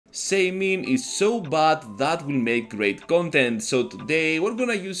Shaymin is so bad that will make great content, so today we're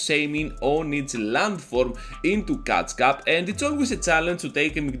gonna use Shaymin on its land form into Catch Cup, and it's always a challenge to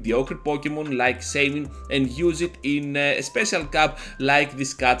take a mediocre Pokemon like Shaymin and use it in a special cup like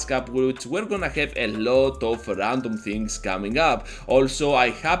this Catch Cup, which we're gonna have a lot of random things coming up. Also, I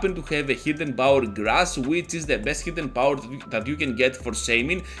happen to have a hidden power grass, which is the best hidden power that you can get for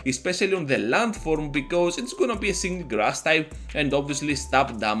Shaymin, especially on the land form, because it's gonna be a single grass type and obviously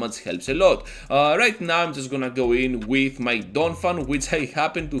stab damage helps a lot. Right now I'm just gonna go in with my Donphan, which I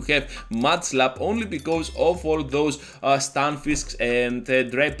happen to have Mud Slap only because of all those Stunfisks and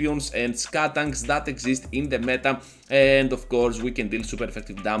Drapions and Skatanks that exist in the meta, and of course we can deal super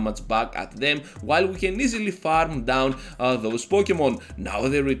effective damage back at them while we can easily farm down those Pokemon. Now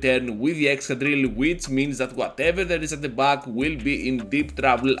they return with the Excadrill, which means that whatever there is at the back will be in deep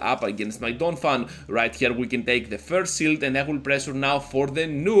trouble up against my Donphan. Right here we can take the first shield, and I will pressure now for the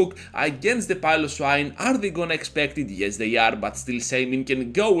nuke against the Piloswine. Are they gonna expect it? Yes they are, but still Shaymin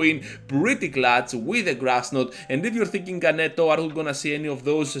can go in pretty clutch with a Grass Knot. And if you're thinking, Ganeto, are we gonna see any of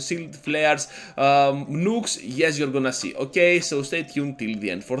those shield flares, nukes? Yes, you're gonna see. Okay, so stay tuned till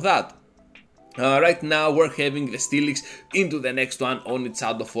the end for that. Right now we're having the Steelix into the next one on its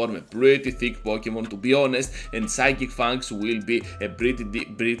shadow form, a pretty thick Pokemon to be honest, and Psychic Fangs will be a pretty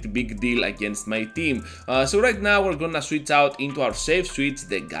big deal against my team. So right now we're gonna switch out into our safe switch,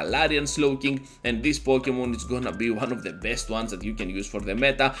 the Galarian Slowking, and this Pokemon is gonna be one of the best ones that you can use for the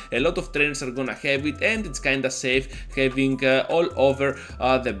meta. A lot of trainers are gonna have it, and it's kinda safe, having all over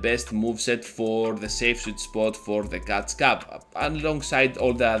the best moveset for the safe switch spot for the Catch Cup, alongside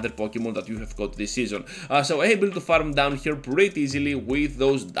all the other Pokemon that you have this season. So able to farm down here pretty easily with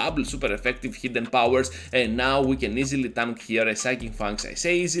those double super effective hidden powers, and now we can easily tank here a Psychic Fangs. I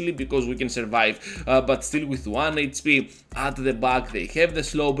say easily because we can survive, but still with 1 HP at the back they have the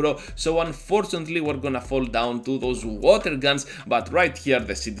Slowbro, so unfortunately we're gonna fall down to those water guns, but right here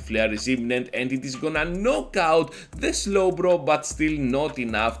the Seed Flare is imminent and it is gonna knock out the Slowbro, but still not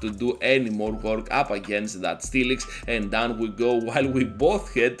enough to do any more work up against that Steelix, and down we go while we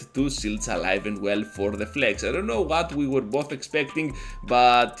both had 2 shields alive and well for the flex. I don't know what we were both expecting,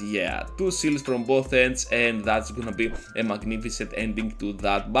 but yeah, 2 shields from both ends, and that's gonna be a magnificent ending to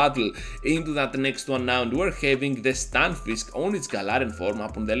that battle. Into that next one now, and we're having the Stunfisk on its Galarian form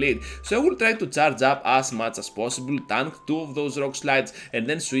up on the lead, so I will try to charge up as much as possible, tank 2 of those rock slides, and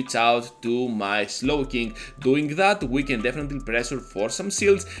then switch out to my Slowking. Doing that we can definitely pressure for some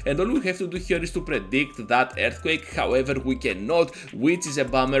shields, and all we have to do here is to predict that Earthquake. However, we cannot, which is a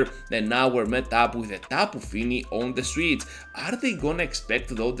bummer, and now we're met up with a Tapu Fini on the switch. Are they gonna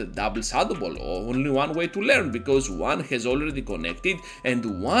expect though the double Shadow Ball? Only one way to learn, because one has already connected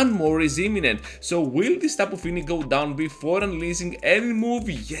and one more is imminent. So will this Tapu Fini go down before unleashing any move?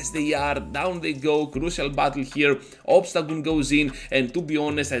 Yes they are, down they go. Crucial battle here, Obstagoon goes in, and to be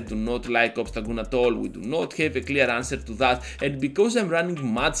honest I do not like Obstagoon at all. We do not have a clear answer to that, and because I'm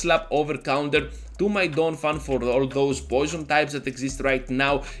running Mud Slap over counter to my Donphan for all those poison types that exist right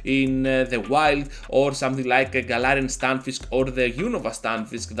now in the wild, or something like a Galarian Stunfisk or the Unova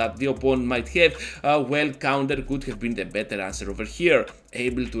Stunfisk that the opponent might have, well, counter could have been the better answer over here.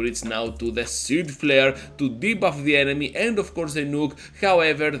 Able to reach now to the Seed Flare to debuff the enemy and of course the nuke.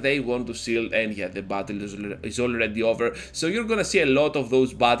 However, they want to shield, and yeah, the battle is already over, so you're gonna see a lot of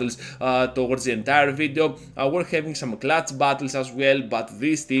those battles towards the entire video. We're having some clutch battles as well, but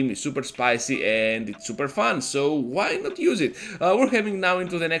this team is super spicy and it's super fun, so why not use it? We're having now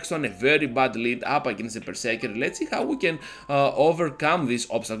into the next one a very bad lead up against the Berserker. Let's see how we can overcome this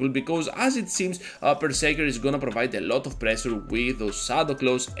obstacle, because as it seems Berserker is gonna provide a lot of pressure with those Shadow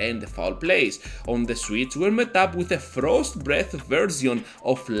Claws and the foul plays. On the switch we're met up with a Frost Breath version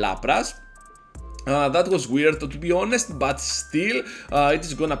of Lapras. That was weird to be honest, but still it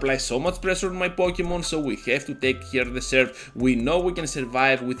is gonna apply so much pressure on my Pokemon, so we have to take here the Surf. We know we can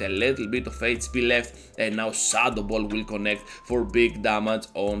survive with a little bit of HP left, and now Shadow Ball will connect for big damage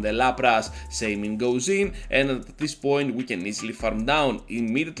on the Lapras. Shaymin goes in, and at this point we can easily farm down,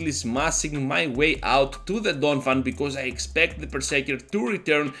 immediately smashing my way out to the Donphan because I expect the Berserker to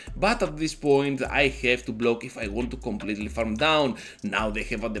return, but at this point I have to block if I want to completely farm down. Now they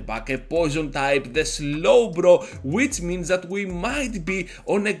have at the back a poison type, the Slowbro, which means that we might be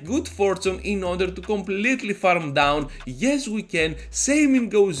on a good fortune in order to completely farm down. Yes we can. Shaymin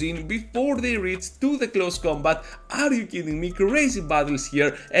goes in before they reach to the close combat. Are you kidding me? Crazy battles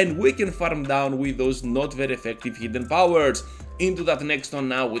here, and we can farm down with those not very effective hidden powers. Into that next one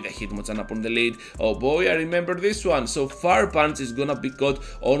now with a Hitmonchan up on the lead. Oh boy, I remember this one. So Fire Punch is gonna be caught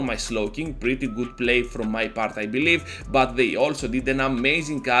on my Slowking. Pretty good play from my part, I believe, but they also did an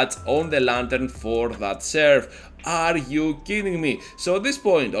amazing catch on the Lantern for that serve. Are you kidding me? So at this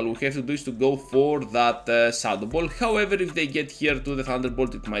point, all we have to do is to go for that Shadow Ball. However, if they get here to the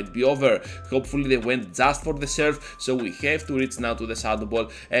Thunderbolt, it might be over. Hopefully they went just for the serve, so we have to reach now to the Shadow Ball,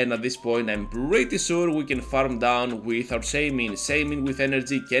 and at this point I'm pretty sure we can farm down with our Shaymin. Shaymin with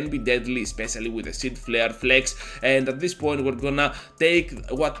energy can be deadly, especially with the Seed Flare Flex, and at this point we're gonna take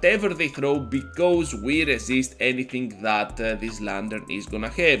whatever they throw because we resist anything that this Lantern is gonna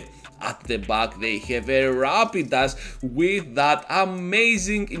have. At the back they have a Rapidash with that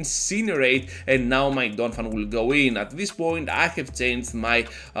amazing Incinerate, and now my Donphan will go in. At this point I have changed my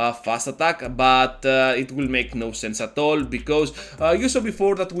fast attack, but it will make no sense at all because you saw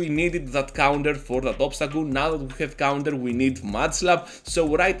before that we needed that counter for that obstacle. Now that we have counter, we need Mud Slap,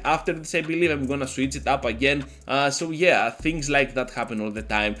 so right after this I believe I'm gonna switch it up again. So yeah, things like that happen all the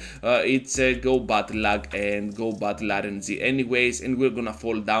time. It's go battle lag and go battle RNG anyways, and we're gonna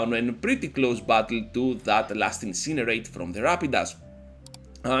fall down and pretty close battle to that last Incinerate from the Rapidash.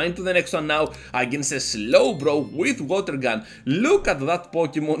 Into the next one now against a Slowbro with Water Gun. Look at that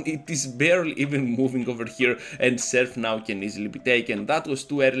Pokemon, it is barely even moving over here, and Surf now can easily be taken. That was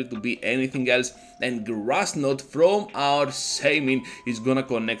too early to be anything else, and Grass Knot from our Shaymin is gonna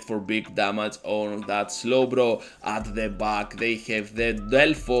connect for big damage on that Slowbro. At the back they have the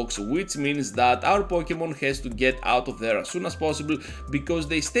Delphox, which means that our Pokemon has to get out of there as soon as possible because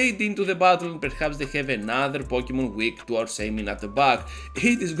they stayed into the battle and perhaps they have another Pokemon weak to our Shaymin at the back.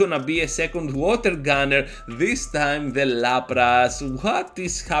 It is gonna be a second Water Gunner, this time the Lapras. What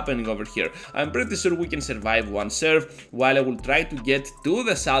is happening over here? I'm pretty sure we can survive one serve while I will try to get to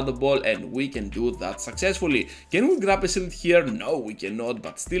the Shadow Ball, and we can do that successfully. Can we grab a shield here? No, we cannot,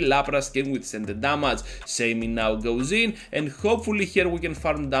 but still Lapras can withstand the damage. Shaymin now goes in, and hopefully here we can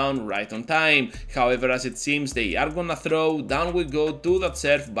farm down right on time. However, as it seems they are gonna throw, down we go to that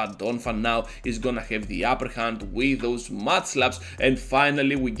serve, but Donphan now is gonna have the upper hand with those Mud Slaps, and finally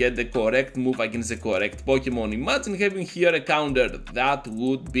we get the correct move against the correct Pokemon. Imagine having here a counter, that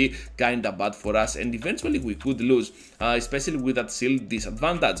would be kinda bad for us, and eventually we could lose, especially with that shield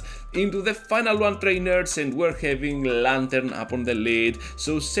disadvantage. Into the final one, trainers, and we're having Lantern up on the lead,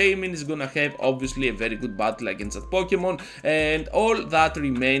 so Shaymin is gonna have obviously a very good battle against that Pokemon, and all that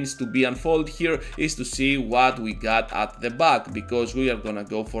remains to be unfold here is to see what we got at the back, because we are gonna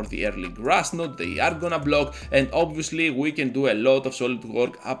go for the early Grass Knot, they are gonna block, and obviously we can do a lot of solid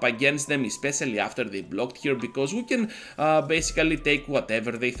work up against them, especially after they blocked here, because we can basically take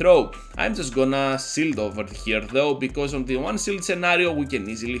whatever they throw. I'm just gonna shield over here though, because on the one shield scenario we can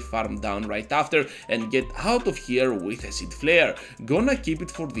easily farm down right after and get out of here with a Seed Flare. Gonna keep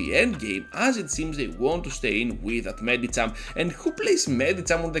it for the end game, as it seems they want to stay in with that Medicham. And who plays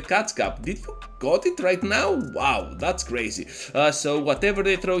Medicham on the Catch Cup? Did you got it right now? Wow, that's crazy. So whatever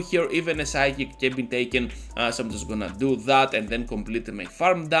they throw here, even a Psychic can be taken, so I'm just gonna do that and then complete my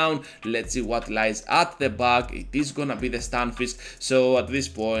farm down. Let's see what lies at the back. It is gonna be the Stunfisk, so at this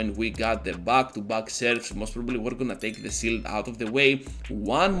point we got the back-to-back serves. Most probably we're gonna take the shield out of the way,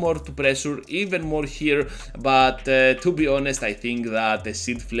 one more to pressure, even more here, but to be honest I think that the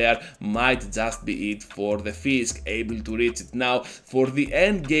Seed Flare might just be it for the Fisk. Able to reach it now for the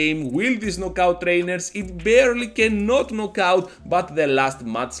end game. Will this knock out trainers? It barely cannot knock out, but the last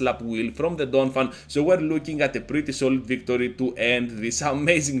Mud Slap will from the Donphan, so we're looking at a pretty solid victory to end this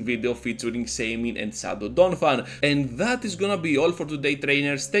amazing video featuring Shaymin and Shadow Donphan. And that is gonna be all for today,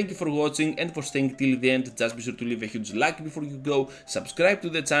 trainers. Thank you for watching and for staying till the end. Just be sure to leave a huge like before you go, subscribe to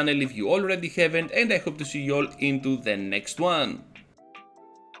the channel if you already haven't, and I hope to see you all into the next one.